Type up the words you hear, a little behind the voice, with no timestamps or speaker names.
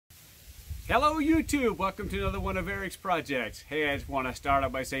Hello YouTube, welcome to another one of Eric's projects. Hey, I just want to start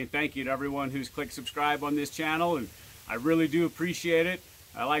out by saying thank you to everyone who's clicked subscribe on this channel, and I really do appreciate it.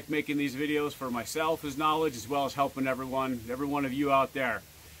 I like making these videos for myself as knowledge, as well as helping every one of you out there.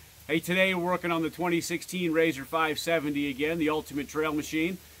 Hey, today we're working on the 2016 RZR 570 again, the ultimate trail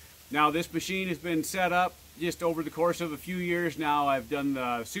machine. Now this machine has been set up just over the course of a few years now. I've done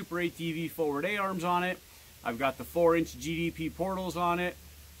the Super ATV forward A-arms on it. I've got the 4-inch GDP portals on it.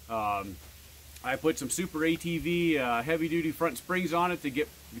 I put some Super ATV heavy-duty front springs on it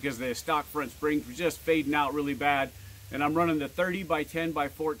because the stock front springs were just fading out really bad. And I'm running the 30 by 10 by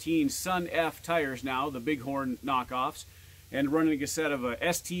 14 Sun F tires now, the Bighorn knockoffs, and running a set of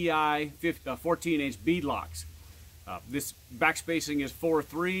STI 14-inch beadlocks. This back spacing is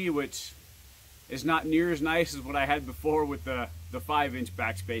 4.3, which is not near as nice as what I had before with the 5-inch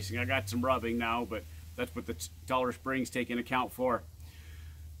back spacing. I got some rubbing now, but that's what the taller springs take into account for.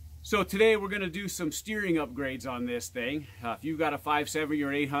 So today we're going to do some steering upgrades on this thing. If you've got a 570 or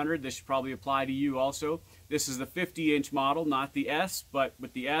an 800, this should probably apply to you also. This is the 50-inch model, not the S, but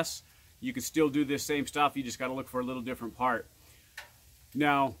with the S, you can still do this same stuff. You just got to look for a little different part.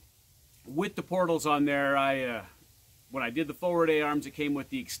 Now, with the portals on there, when I did the forward A-arms, it came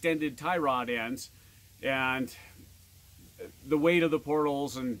with the extended tie rod ends, and the weight of the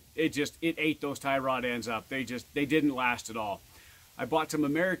portals, and it ate those tie rod ends up. They didn't last at all. I bought some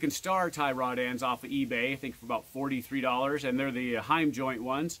American Star tie rod ends off of eBay, I think for about $43, and they're the Heim joint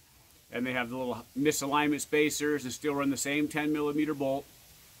ones, and they have the little misalignment spacers and still run the same 10mm bolt.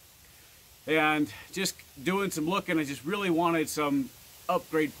 And just doing some looking, I just really wanted some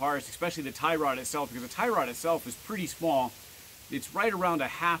upgrade parts, especially the tie rod itself, because the tie rod itself is pretty small. It's right around a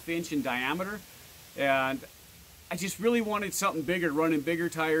 1/2 inch in diameter, and I just really wanted something bigger, running bigger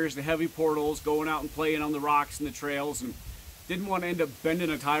tires, the heavy portals, going out and playing on the rocks and the trails, and didn't want to end up bending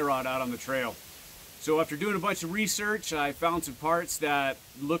a tie rod out on the trail. So after doing a bunch of research, I found some parts that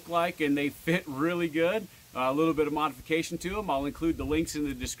look like and they fit really good. A little bit of modification to them. I'll include the links in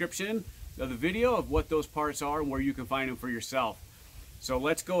the description of the video of what those parts are and where you can find them for yourself. So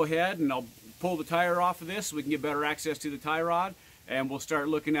let's go ahead and I'll pull the tire off of this so we can get better access to the tie rod, and we'll start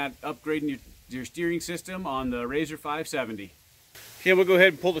looking at upgrading your steering system on the RZR 570. Okay, we'll go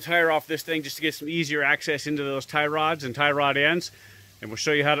ahead and pull the tire off this thing just to get some easier access into those tie rods and tie rod ends. And we'll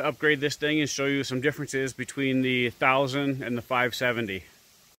show you how to upgrade this thing and show you some differences between the 1000 and the 570.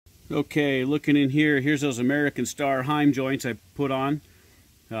 Okay, looking in here, here's those American Star Heim joints I put on.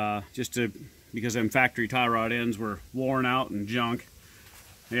 Because them factory tie rod ends were worn out and junk.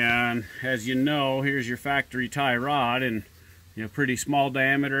 And as you know, here's your factory tie rod, and pretty small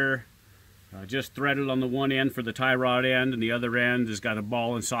diameter. Just threaded on the one end for the tie rod end, and the other end has got a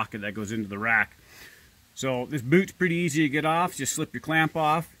ball and socket that goes into the rack. So this boot's pretty easy to get off. Just slip your clamp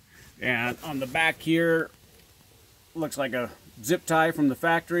off, and on the back here looks like a zip tie from the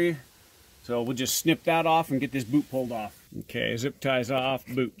factory. So we'll just snip that off and get this boot pulled off. Okay, zip tie's off,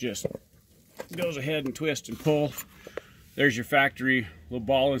 boot just goes ahead and twist and pull. There's your factory little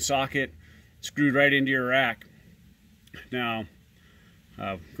ball and socket screwed right into your rack. Now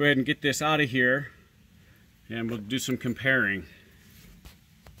go ahead and get this out of here, and we'll do some comparing.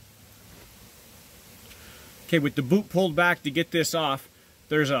 Okay, with the boot pulled back to get this off,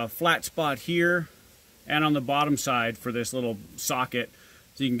 there's a flat spot here and on the bottom side for this little socket,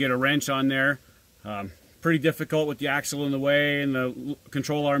 so you can get a wrench on there. Pretty difficult with the axle in the way and the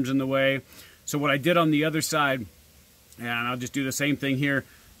control arms in the way. So what I did on the other side, and I'll just do the same thing here,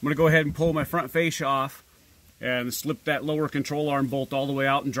 I'm going to go ahead and pull my front fascia off and slip that lower control arm bolt all the way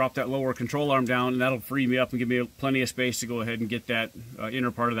out and drop that lower control arm down, and that'll free me up and give me plenty of space to go ahead and get that inner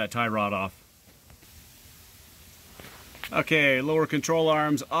part of that tie rod off. Okay, lower control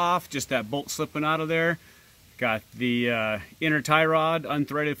arms off, just that bolt slipping out of there. Got the inner tie rod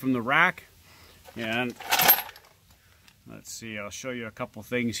unthreaded from the rack, and let's see, I'll show you a couple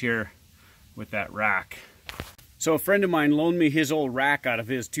things here with that rack. So a friend of mine loaned me his old rack out of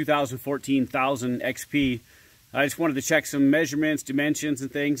his 2014 1000 XP. I just wanted to check some measurements, dimensions, and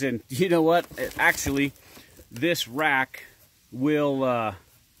things, and you know what? Actually, this rack will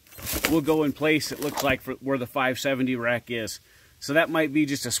go in place, it looks like, for where the 570 rack is. So that might be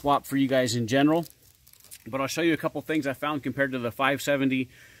just a swap for you guys in general. But I'll show you a couple things I found compared to the 570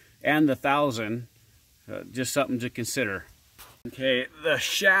 and the 1000. Just something to consider. Okay, the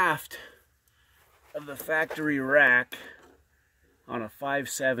shaft of the factory rack on a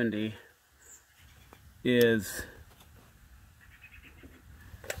 570 is,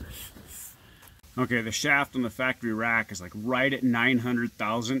 okay, the shaft on the factory rack is like right at 900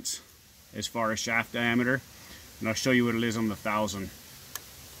 thousandths as far as shaft diameter, and I'll show you what it is on the 1000.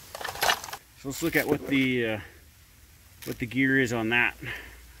 So let's look at what the gear is on that.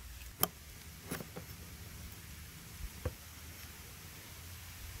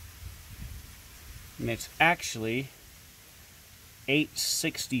 And it's actually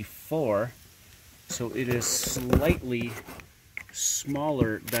 864, so it is slightly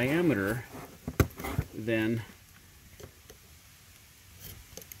smaller diameter than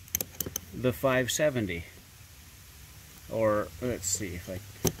the 570. Or let's see if I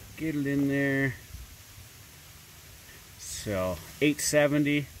get it in there. So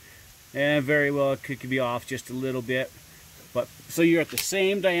 870, and very well it could be off just a little bit. But so you're at the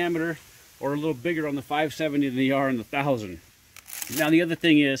same diameter or a little bigger on the 570 than you are on the 1000. Now the other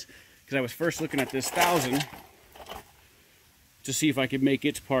thing is, because I was first looking at this 1000 to see if I could make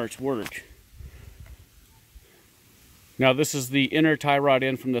its parts work. Now this is the inner tie rod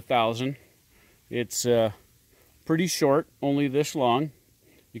end from the 1000. It's pretty short, only this long,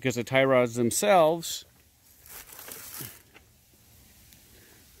 because the tie rods themselves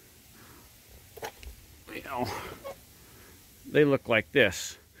they look like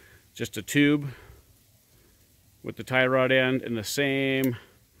this. Just a tube with the tie rod end and the same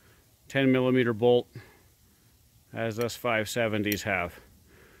 10mm bolt as us 570s have.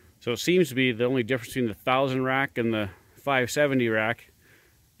 So it seems to be the only difference between the 1000 rack and the 570 rack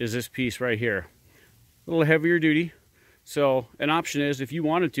is this piece right here. A little heavier duty. So an option is, if you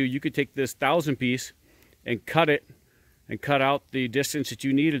wanted to, you could take this 1000 piece and cut it and cut out the distance that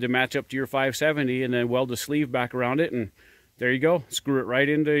you needed to match up to your 570, and then weld the sleeve back around it, and there you go. Screw it right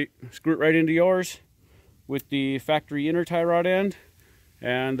into yours with the factory inner tie rod end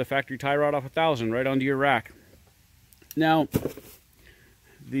and the factory tie rod off 1000 right onto your rack. Now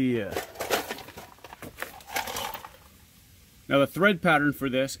the thread pattern for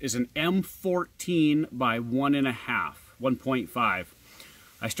this is an M14 by 1.5.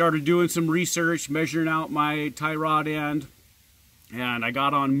 I started doing some research, measuring out my tie rod end, and I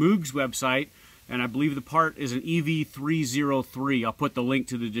got on Moog's website, and I believe the part is an EV303. I'll put the link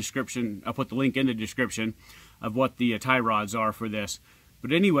to the description. I'll put the link in the description of what the tie rods are for this.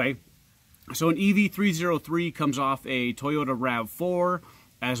 But anyway, so an EV303 comes off a Toyota Rav4,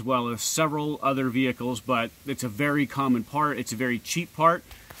 as well as several other vehicles, but it's a very common part. It's a very cheap part.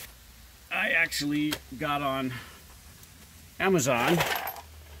 I actually got on Amazon.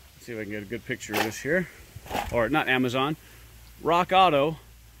 Let's see if I can get a good picture of this here. Or not Amazon, Rock Auto.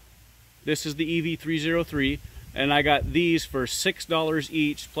 This is the EV303, and I got these for $6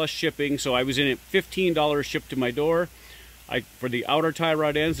 each plus shipping, so I was in it $15 shipped to my door. For the outer tie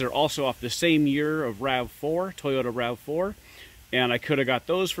rod ends, they're also off the same year of Rav4, Toyota Rav4. And I could have got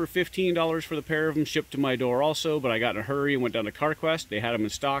those for $15 for the pair of them shipped to my door also, but I got in a hurry and went down to CarQuest. They had them in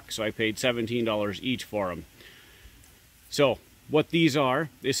stock, so I paid $17 each for them. So what these are,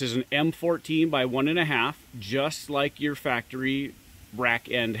 this is an M14 by 1.5, just like your factory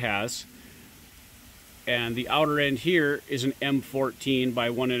rack end has. And the outer end here is an M14 by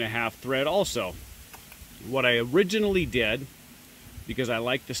 1.5 thread also. What I originally did, because I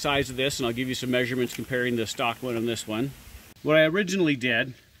like the size of this, and I'll give you some measurements comparing the stock one and this one. What I originally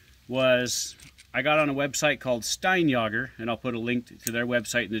did was I got on a website called Steinjager, and I'll put a link to their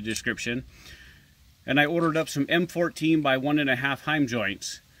website in the description. And I ordered up some M14 by 1.5 heim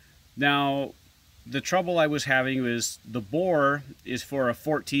joints. Now, the trouble I was having was the bore is for a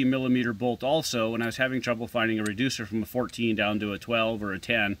 14mm bolt also, and I was having trouble finding a reducer from a 14 down to a 12 or a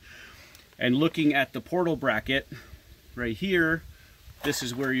 10. And looking at the portal bracket right here, this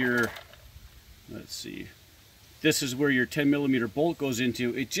is where your, let's see, this is where your 10mm bolt goes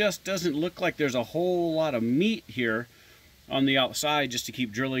into. It just doesn't look like there's a whole lot of meat here on the outside just to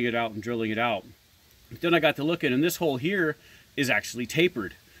keep drilling it out and drilling it out. But then I got to looking, and this hole here is actually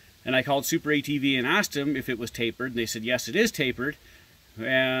tapered. And I called Super ATV and asked them if it was tapered, and they said yes, it is tapered.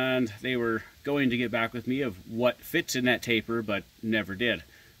 And they were going to get back with me of what fits in that taper, but never did.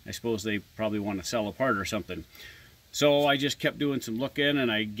 I suppose they probably want to sell a part or something. So I just kept doing some looking,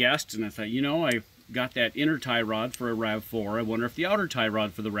 and I guessed, and I thought, you know, I got that inner tie rod for a Rav4. I wonder if the outer tie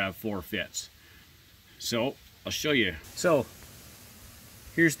rod for the Rav4 fits. So I'll show you. So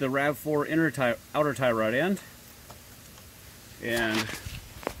here's the Rav4 outer tie rod end, and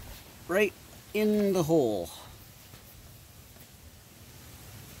right in the hole,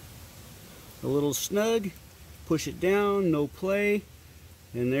 a little snug. Push it down, no play,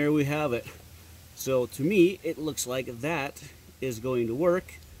 and there we have it. So to me, it looks like that is going to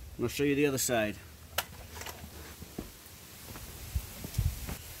work. And I'll show you the other side.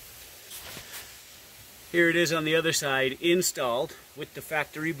 Here it is on the other side, installed with the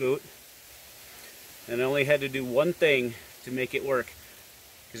factory boot. And I only had to do one thing to make it work.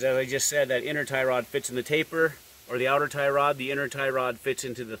 because as I just said, that inner tie rod fits in the taper, or the outer tie rod. The inner tie rod fits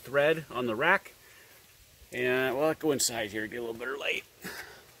into the thread on the rack. And well, I'll go inside here to get a little better light.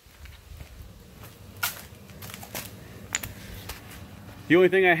 The only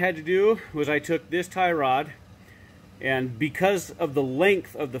thing I had to do was I took this tie rod, and because of the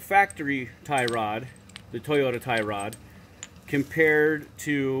length of the factory tie rod, the Toyota tie rod, compared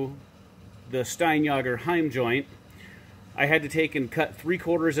to the Steinjager Heim joint, I had to take and cut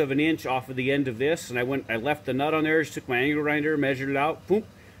 3/4 of an inch off of the end of this, and I left the nut on there, just took my angle grinder, measured it out, boom,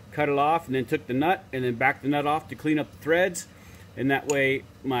 cut it off, and then took the nut and then backed the nut off to clean up the threads, and that way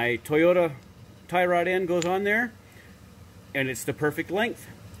my Toyota tie rod end goes on there, and it's the perfect length,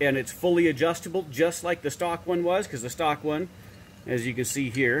 and it's fully adjustable just like the stock one was, because the stock one, as you can see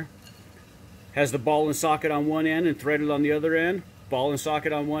here, has the ball and socket on one end and threaded on the other end, ball and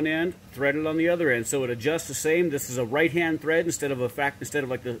socket on one end, threaded on the other end, so it adjusts the same. This is a right-hand thread instead of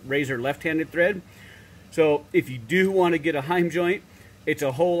like the RZR left-handed thread. So if you do want to get a Heim joint, it's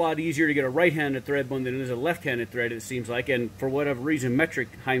a whole lot easier to get a right-handed thread one than it is a left-handed thread, it seems like. And for whatever reason, metric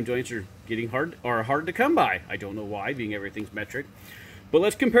Heim joints are getting hard to come by. I don't know why, being everything's metric. But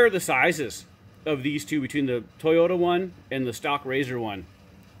let's compare the sizes of these two between the Toyota one and the stock RZR one.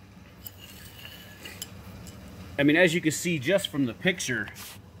 I mean, as you can see just from the picture,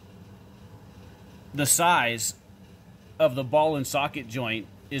 the size of the ball and socket joint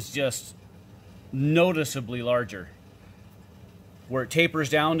is just noticeably larger. Where it tapers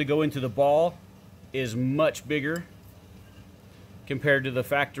down to go into the ball is much bigger compared to the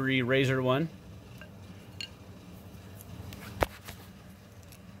factory RZR one.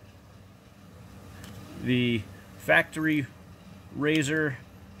 The factory RZR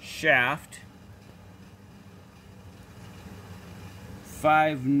shaft,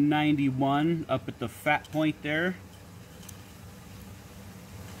 591 up at the fat point there.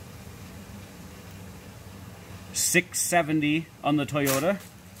 670 on the Toyota.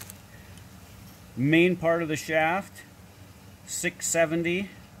 Main part of the shaft, 670.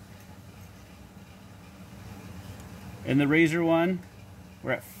 And the RZR one,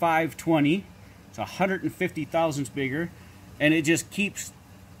 we're at 520. It's 150 thousandths bigger. And it just keeps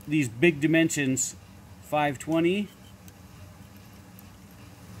these big dimensions, 520,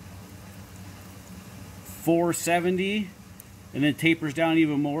 470, and then tapers down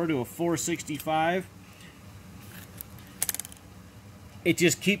even more to a 465. It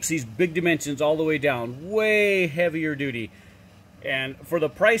just keeps these big dimensions all the way down, way heavier duty. And for the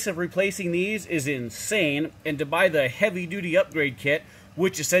price of replacing these is insane. And to buy the heavy duty upgrade kit,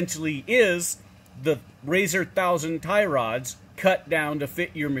 which essentially is the RZR 1000 tie rods cut down to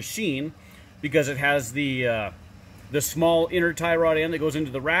fit your machine, because it has the small inner tie rod end that goes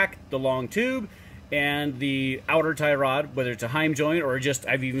into the rack, the long tube, and the outer tie rod, whether it's a Heim joint or just,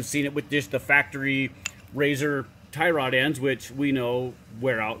 I've even seen it with just the factory RZR tie rod ends, which we know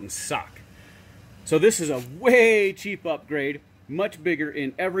wear out and suck. So this is a way cheap upgrade, much bigger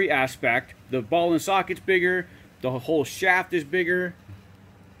in every aspect. The ball and socket's bigger, the whole shaft is bigger.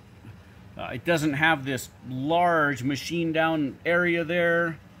 It doesn't have this large machine down area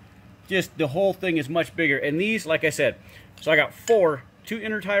there. Just the whole thing is much bigger. And these, like I said, so I got two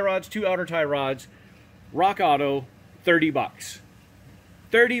inner tie rods, two outer tie rods, Rock Auto, 30 bucks.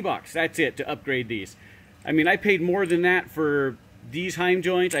 30 bucks, that's it to upgrade these. I mean, I paid more than that for these Heim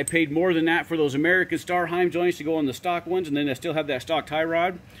joints. I paid more than that for those American Star Heim joints to go on the stock ones, and then I still have that stock tie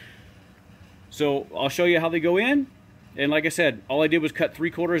rod. So I'll show you how they go in. And like I said, all I did was cut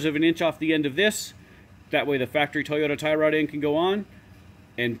 3/4 of an inch off the end of this. That way the factory Toyota tie rod end can go on.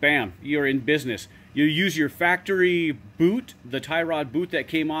 And bam, you're in business. You use your factory boot, the tie rod boot that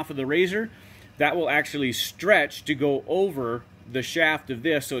came off of the RZR. That will actually stretch to go over the shaft of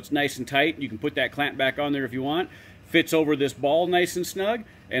this, so it's nice and tight. You can put that clamp back on there if you want. Fits over this ball nice and snug,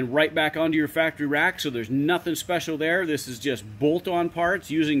 and right back onto your factory rack, so there's nothing special there. This is just bolt-on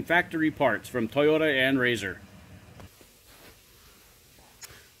parts using factory parts from Toyota and RZR.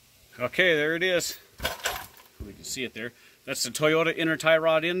 Okay, there it is. We can see it there. That's the Toyota inner tie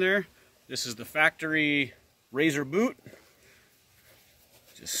rod in there. This is the factory RZR boot.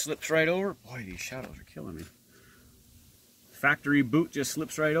 Just slips right over. Boy, these shadows are killing me. Factory boot just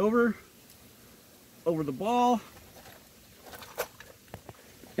slips right over the ball,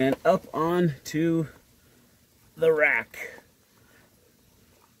 and up onto the rack,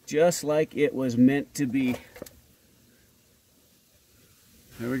 just like it was meant to be.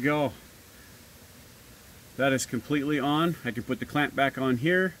 There we go. That is completely on. I can put the clamp back on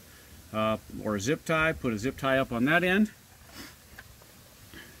here, or a zip tie, put a zip tie up on that end.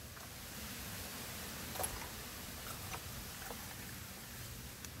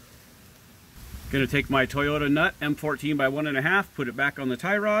 Gonna take my Toyota nut, M14 by 1.5, put it back on the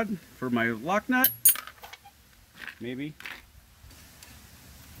tie rod for my lock nut. Maybe.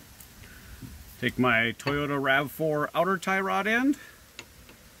 Take my Toyota Rav4 outer tie rod end.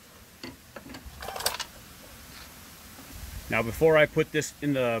 Now before I put this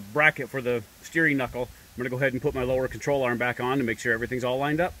in the bracket for the steering knuckle, I'm going to go ahead and put my lower control arm back on to make sure everything's all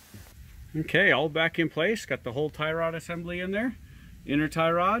lined up. Okay, all back in place. Got the whole tie rod assembly in there. Inner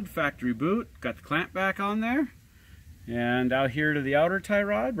tie rod, factory boot. Got the clamp back on there. And out here to the outer tie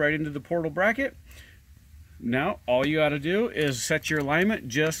rod, right into the portal bracket. Now, all you got to do is set your alignment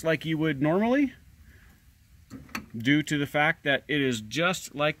just like you would normally, due to the fact that it is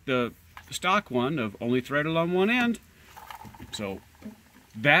just like the stock one of only threaded on one end. So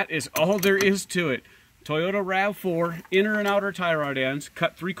that is all there is to it. Toyota Rav4 inner and outer tie rod ends,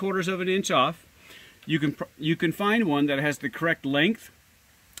 cut 3/4 of an inch off. You can find one that has the correct length,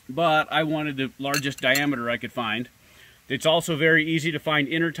 but I wanted the largest diameter I could find. It's also very easy to find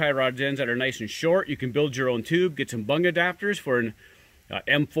inner tie rod ends that are nice and short. You can build your own tube, get some bung adapters for an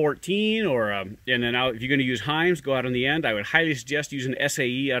M14, or and then out, if you're going to use Heims, go out on the end. I would highly suggest using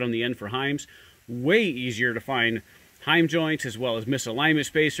SAE out on the end for Heims. Way easier to find Heim joints, as well as misalignment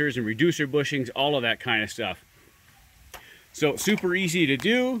spacers and reducer bushings, all of that kind of stuff. So super easy to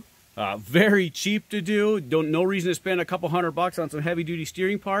do, very cheap to do. No reason to spend a couple $100 on some heavy duty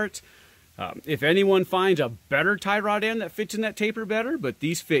steering parts. If anyone finds a better tie rod end that fits in that taper better, but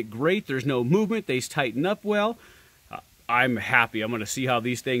these fit great. There's no movement. They tighten up well. I'm happy. I'm going to see how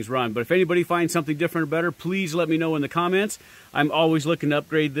these things run. But if anybody finds something different or better, please let me know in the comments. I'm always looking to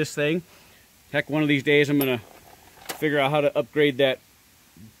upgrade this thing. Heck, one of these days I'm going to figure out how to upgrade that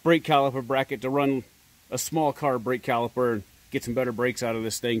brake caliper bracket to run a small car brake caliper and get some better brakes out of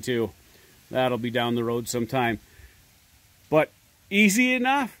this thing too. That'll be down the road sometime. But easy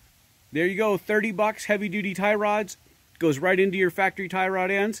enough. There you go, 30 bucks, heavy duty tie rods. Goes right into your factory tie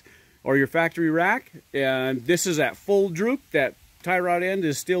rod ends or your factory rack. And this is at full droop. That tie rod end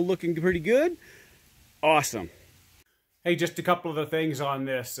is still looking pretty good. Awesome. Hey, just a couple of the things on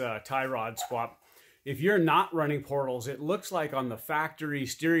this tie rod swap. If you're not running portals, it looks like on the factory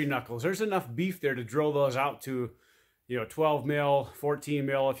steering knuckles, there's enough beef there to drill those out to, 12 mil, 14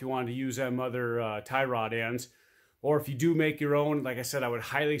 mil if you want to use them other tie rod ends. Or if you do make your own, like I said, I would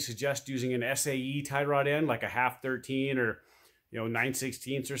highly suggest using an SAE tie rod end, like a 1/2-13 or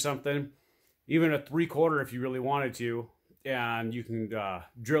 9/16 or something. Even a 3/4 if you really wanted to. And you can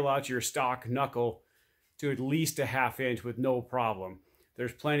drill out your stock knuckle to at least a 1/2 inch with no problem.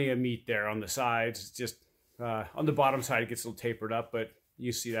 There's plenty of meat there on the sides. It's just on the bottom side it gets a little tapered up, but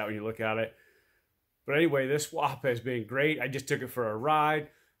you see that when you look at it. But anyway, this swap has been great. I just took it for a ride,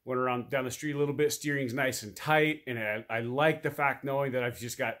 went around down the street a little bit. Steering's nice and tight, and I like the fact knowing that I've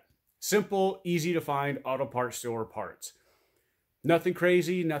just got simple, easy to find auto parts store parts. Nothing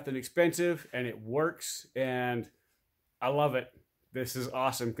crazy, nothing expensive, and it works, and I love it. This is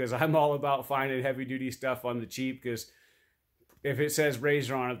awesome because I'm all about finding heavy duty stuff on the cheap, because if it says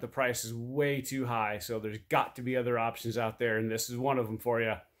RZR on it, the price is way too high. So there's got to be other options out there, and this is one of them for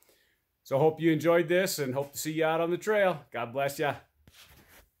you. So hope you enjoyed this and hope to see you out on the trail. God bless you.